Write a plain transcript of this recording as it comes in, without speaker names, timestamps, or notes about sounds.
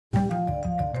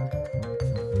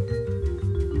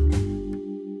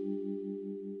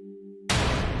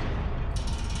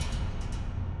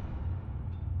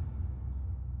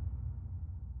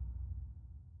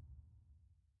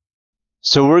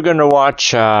So we're going to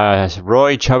watch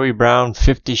Roy Chubby Brown,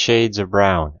 50 Shades of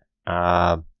Brown.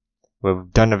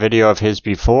 We've done a video of his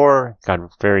before, got a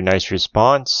very nice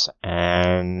response,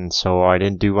 and so I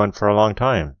didn't do one for a long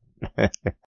time.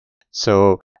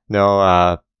 So,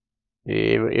 no,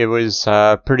 it was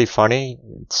pretty funny.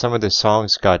 Some of the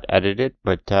songs got edited,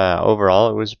 but overall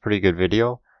it was a pretty good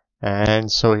video. And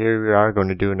so here we are going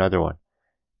to do another one.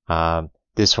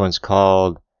 This one's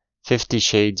called 50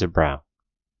 Shades of Brown.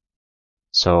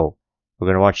 So we're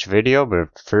going to watch the video,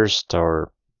 but first,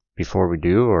 or before we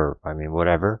do, or I mean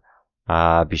whatever,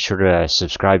 be sure to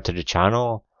subscribe to the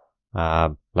channel,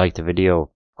 like the video, of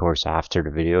course, after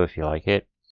the video if you like it,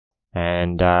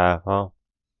 and well,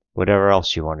 whatever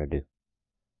else you want to do.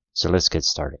 So let's get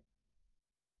started.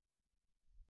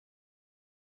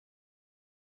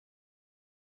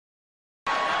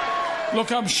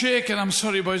 Look, I'm shaking. I'm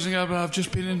sorry, boys and girls, but I've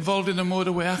just been involved in a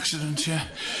motorway accident, yeah.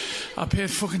 I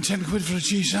paid fucking 10 quid for a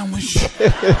cheese sandwich.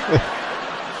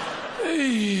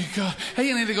 Hey, God.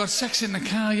 Hey, I nearly got sex in the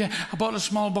car, yeah. I bought a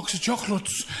small box of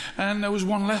chocolates, and there was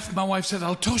one left. My wife said,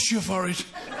 I'll toss you for it.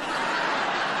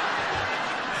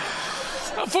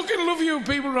 I fucking love you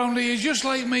people around here. You're just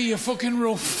like me, you're fucking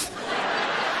rough.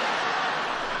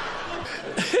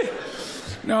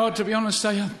 No, to be honest,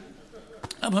 I'm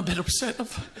a bit upset.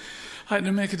 I had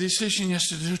to make a decision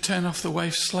yesterday to turn off the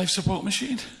wife's life support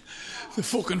machine. The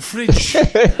fucking fridge.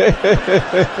 Fat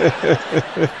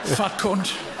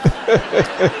cunt.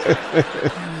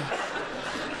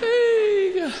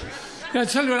 Yeah, I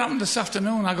tell you what happened this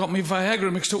afternoon. I got my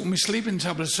Viagra mixed up with my sleeping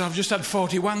tablets, so I've just had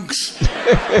 40 wanks.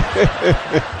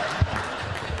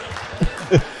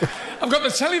 I've got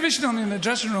the television on in the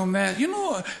dressing room there. You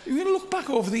know, you look back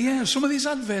over the years, some of these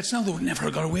adverts now, they would never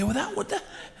have got away with that, would they?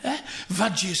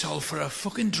 Vagisil for a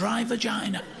fucking dry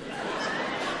vagina.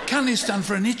 Canistan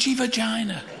for an itchy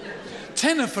vagina.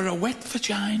 Tenor for a wet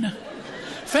vagina.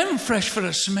 Femme Fresh for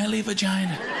a smelly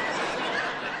vagina.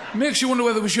 Makes you wonder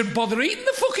whether we should bother eating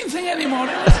the fucking thing anymore.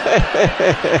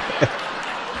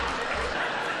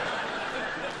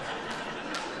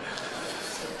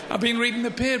 I've been reading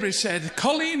the paper. It said,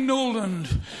 Colleen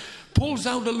Noland pulls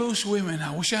out the loose women.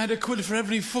 I wish I had a quid for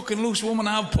every fucking loose woman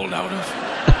I've pulled out of.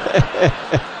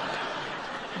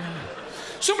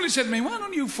 Somebody said to me, why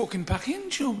don't you fucking pack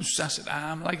in jobs? I said,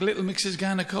 I'm like Little Mix's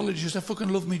gynecologist. I fucking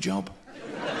love me job.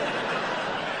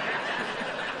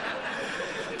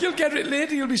 You'll get it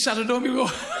later, you'll be sat at home, you'll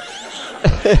go,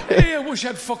 hey, I wish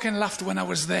I'd fucking laughed when I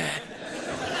was there.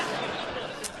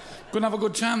 Gonna have a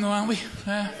good time though, aren't we?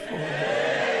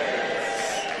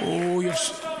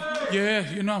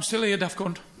 Yeah, you know I'm still here, daft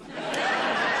cunt.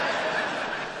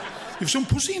 You've some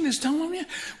pussy in this town, haven't you?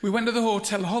 We went to the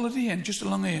hotel Holiday Inn just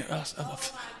along here.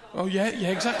 Oh, yeah,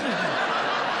 exactly.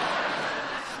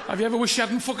 Have you ever wished you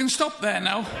hadn't fucking stopped there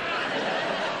now?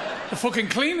 The fucking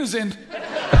cleaner's in.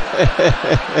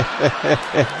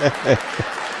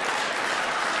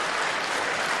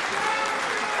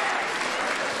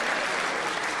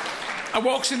 I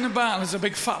walks in the bar and there's a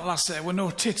big fat lass there with no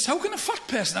tits. How can a fat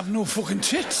person have no fucking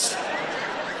tits?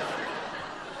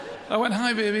 I went,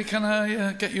 hi baby, can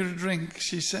I get you a drink?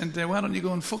 She said, why don't you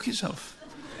go and fuck yourself?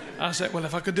 I said, well,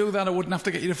 if I could do that, I wouldn't have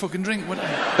to get you a fucking drink, would I?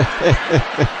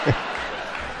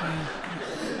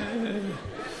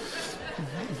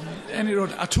 Anyway,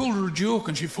 I told her a joke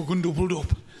and she fucking doubled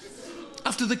up.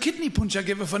 After the kidney punch I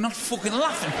gave her for not fucking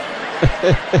laughing.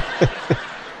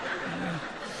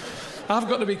 I've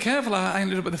got to be careful. I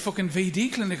ended up at the fucking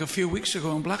VD clinic a few weeks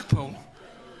ago in Blackpool.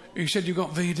 He said, you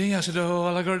got VD? I said, oh,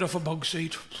 well, I got it off a bog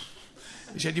seat.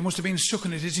 He said, you must have been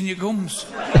sucking it. It's in your gums.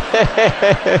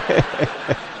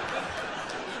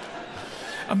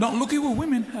 I'm not lucky with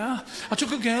women. I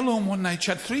took a girl home one night.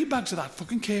 She had 3 bags of that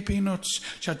fucking KP nuts.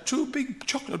 She had 2 big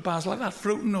chocolate bars like that,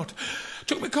 fruit and nut.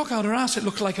 Took my cock out her ass. It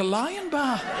looked like a lion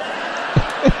bar.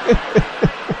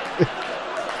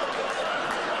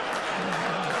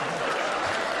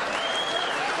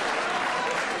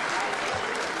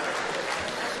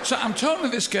 So I'm talking to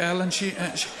this girl and she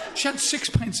had 6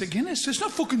 pints of Guinness. It's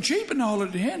not fucking cheap in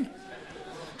Holiday Inn.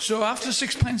 So after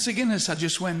 6 pints of Guinness, I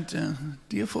just went, do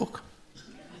you fuck?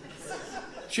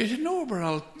 She said, no, but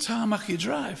I'll tarmac you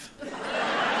drive.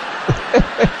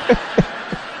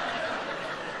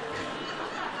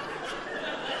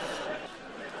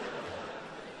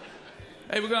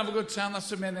 Hey, we're going to have a good time. That's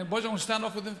the main thing. Boys, I'm going to stand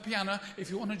off with the piano. If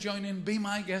you want to join in, be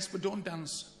my guest, but don't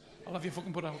dance. I'll have you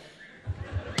fucking put out.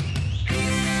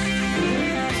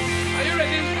 Are you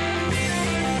ready?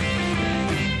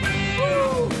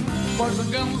 Woo! Boys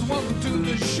and girls, welcome to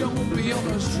the show. Be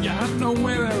honest, you had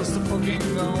nowhere else to fucking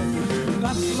go.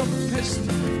 Lads look pissed,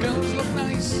 girls look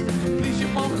nice. Please you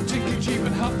bought a ticket cheap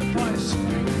at half the price.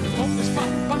 Hope this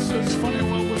fat bastard's funny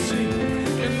what we'll see.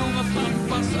 Get on the fat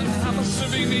bastard and have a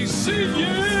Savini. See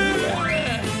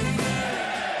yeah!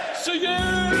 See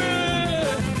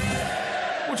yeah!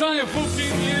 We're trying to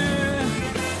fucking yeah!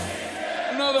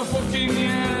 Another fucking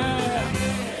yeah!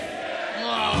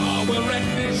 Oh, we'll wreck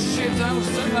this shit house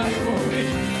tonight, boy.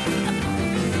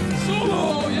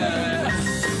 Solo, yeah!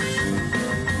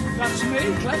 That's me,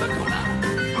 clever Connor.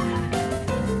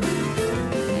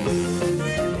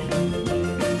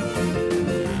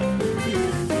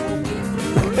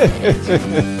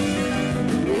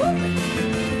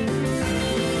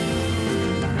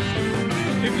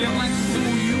 If you like to do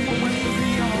you will be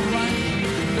alright.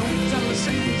 Don't tell the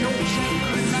same jokes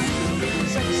every night.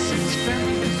 Sex is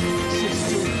feminist, it's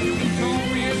too. You can call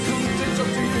me a cunt, it's up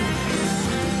to you.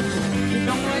 You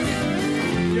don't like it,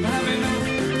 you've had enough.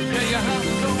 Yeah, you have to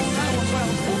go now as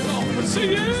well. Fuck off and see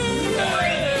you.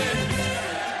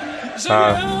 See you.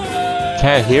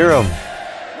 Can't hear him.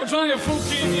 We're trying to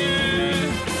fucking yeah.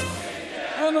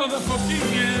 Another fucking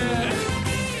yeah.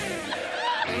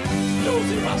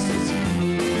 Nosy bastards.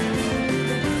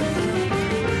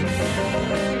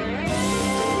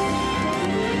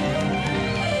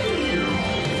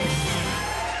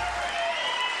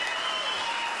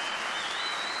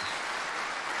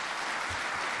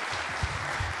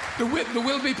 There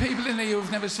will be people in here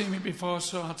who've never seen me before,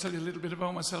 so I'll tell you a little bit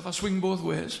about myself. I swing both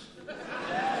ways.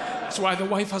 That's why the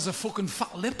wife has a fucking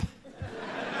fat lip.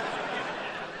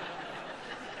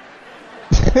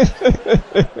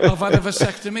 I've had a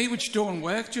vasectomy, which don't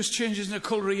work, just changes the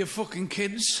colour of your fucking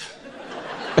kids.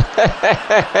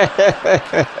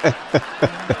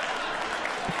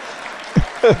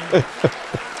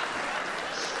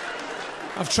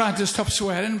 I've tried to stop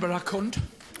swearing, but I couldn't.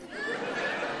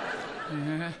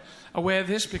 Yeah. I wear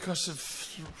this because of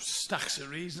stacks of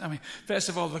reasons. I mean, first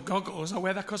of all, the goggles. I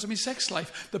wear that because of my sex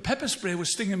life. The pepper spray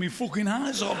was stinging me fucking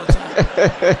eyes all the time.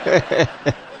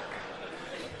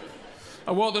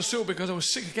 I wore the suit because I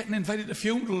was sick of getting invited to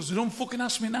funerals. They don't fucking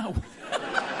ask me now.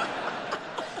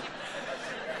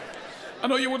 I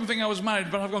know you wouldn't think I was married,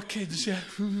 but I've got kids, yeah.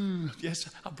 Yes,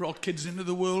 I brought kids into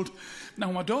the world. Now,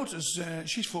 my daughter's,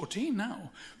 she's 14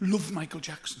 now, loved Michael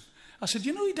Jackson. I said,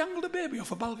 you know he dangled a baby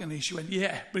off a balcony? She went,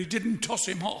 yeah, but he didn't toss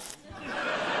him off.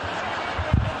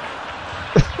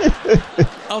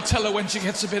 I'll tell her when she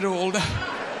gets a bit older.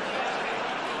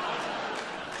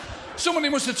 Somebody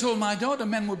must have told my daughter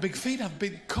men with big feet have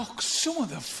big cocks. Some of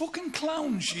the fucking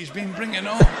clowns she's been bringing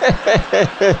on.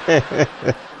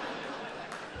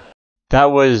 That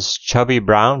was Chubby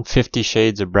Brown, 50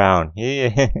 Shades of Brown.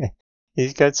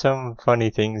 He's got some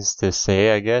funny things to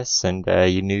say, I guess, and a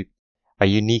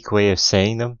unique way of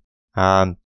saying them.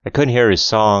 I couldn't hear his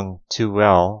song too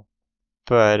well,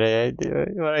 but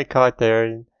what I caught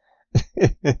there,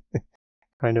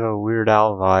 kind of a Weird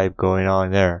Al vibe going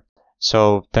on there.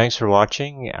 So thanks for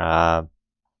watching.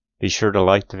 Be sure to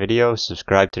like the video,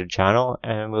 subscribe to the channel,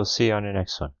 and we'll see you on the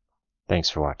next one.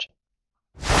 Thanks for watching.